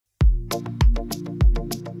Hey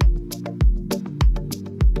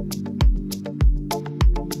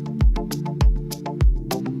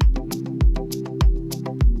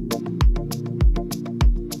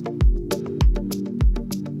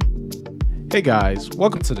guys,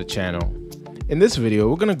 welcome to the channel. In this video,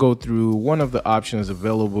 we're going to go through one of the options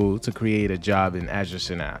available to create a job in Azure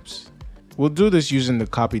Synapse. We'll do this using the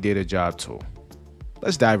Copy Data Job tool.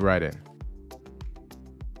 Let's dive right in.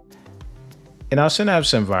 In our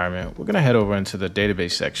Synapse environment, we're going to head over into the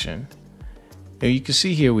database section. And you can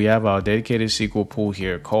see here we have our dedicated SQL pool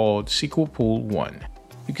here called SQL Pool 1.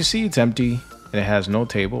 You can see it's empty and it has no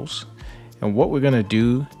tables. And what we're going to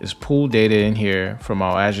do is pull data in here from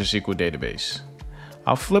our Azure SQL database.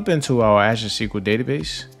 I'll flip into our Azure SQL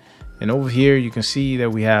database, and over here you can see that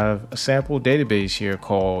we have a sample database here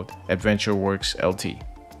called AdventureWorks LT.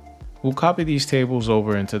 We'll copy these tables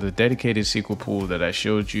over into the dedicated SQL pool that I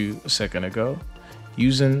showed you a second ago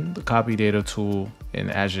using the Copy Data tool in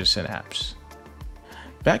Azure Synapse.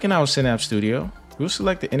 Back in our Synapse Studio, we'll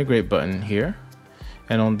select the Integrate button here,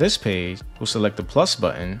 and on this page we'll select the plus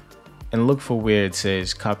button and look for where it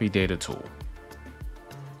says Copy Data Tool.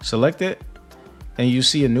 Select it and you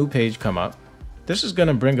see a new page come up. This is going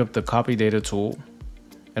to bring up the Copy Data Tool,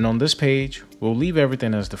 and on this page we'll leave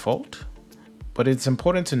everything as default, but it's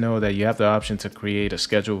important to know that you have the option to create a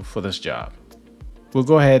schedule for this job. We'll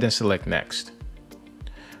go ahead and select Next.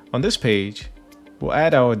 On this page we'll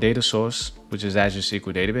add our data source, which is Azure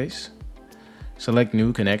SQL Database. Select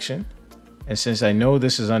New Connection, and since I know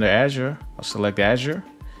this is under Azure, I'll select Azure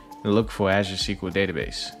and look for Azure SQL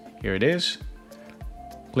Database. Here it is.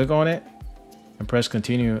 Click on it and press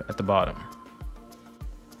Continue at the bottom.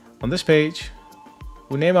 On this page,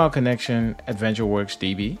 we'll name our connection AdventureWorks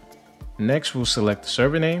DB. Next, we'll select the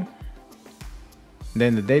server name,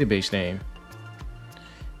 then the database name,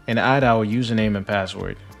 and add our username and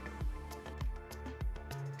password.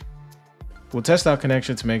 We'll test our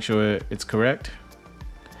connection to make sure it's correct.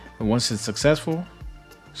 And once it's successful,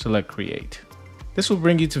 select Create. This will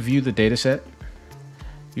bring you to view the dataset.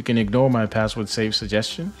 You can ignore my password save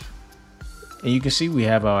suggestion. And you can see we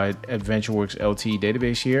have our AdventureWorks LT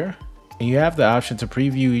database here. And you have the option to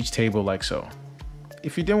preview each table like so.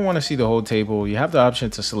 If you didn't want to see the whole table, you have the option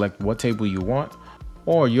to select what table you want,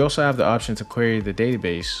 or you also have the option to query the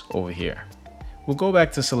database over here. We'll go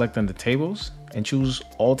back to selecting the tables and choose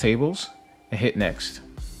all tables and hit Next.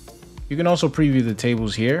 You can also preview the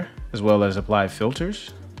tables here as well as apply filters.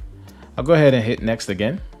 I'll go ahead and hit Next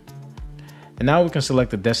again. And now we can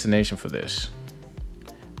select the destination for this.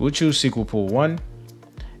 We'll choose SQL Pool 1.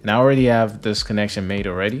 And I already have this connection made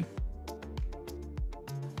already.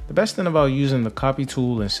 The best thing about using the copy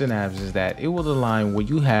tool in Synapse is that it will align what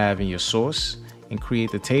you have in your source and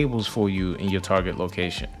create the tables for you in your target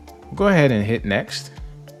location. Go ahead and hit Next.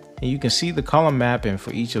 And you can see the column mapping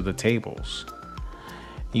for each of the tables.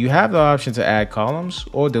 You have the option to add columns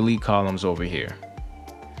or delete columns over here.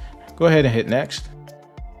 Go ahead and hit Next.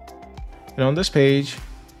 And on this page,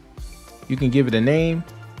 you can give it a name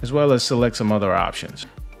as well as select some other options.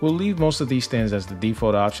 We'll leave most of these things as the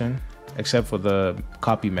default option, except for the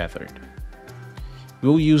copy method.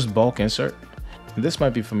 We'll use bulk insert. And this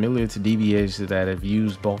might be familiar to DBAs that have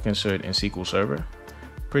used bulk insert in SQL Server.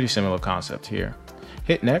 Pretty similar concept here.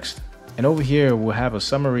 Hit Next, and over here we'll have a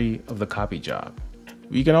summary of the copy job.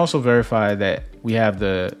 You can also verify that we have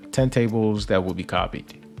the 10 tables that will be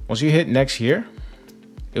copied. Once you hit Next here,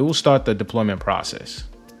 it will start the deployment process.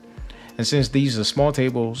 And since these are small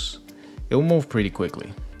tables, it will move pretty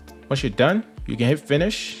quickly. Once you're done, you can hit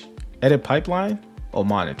Finish, Edit Pipeline, or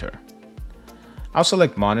Monitor. I'll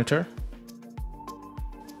select Monitor.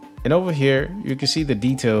 And over here, you can see the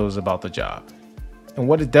details about the job. And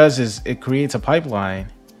what it does is it creates a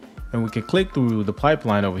pipeline, and we can click through the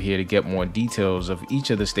pipeline over here to get more details of each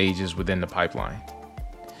of the stages within the pipeline.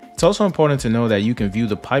 It's also important to know that you can view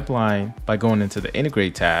the pipeline by going into the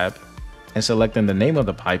Integrate tab and selecting the name of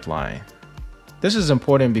the pipeline. This is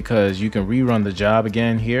important because you can rerun the job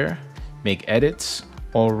again here, make edits,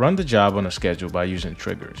 or run the job on a schedule by using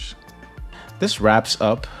triggers. This wraps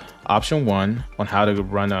up option 1 on how to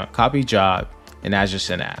run a copy job in Azure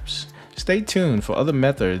Synapse. Stay tuned for other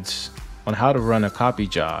methods on how to run a copy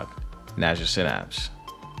job in Azure Synapse.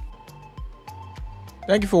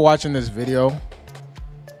 Thank you for watching this video.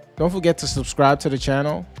 Don't forget to subscribe to the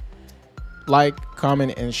channel, like,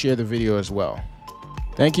 comment, and share the video as well.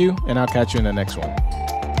 Thank you, and I'll catch you in the next one.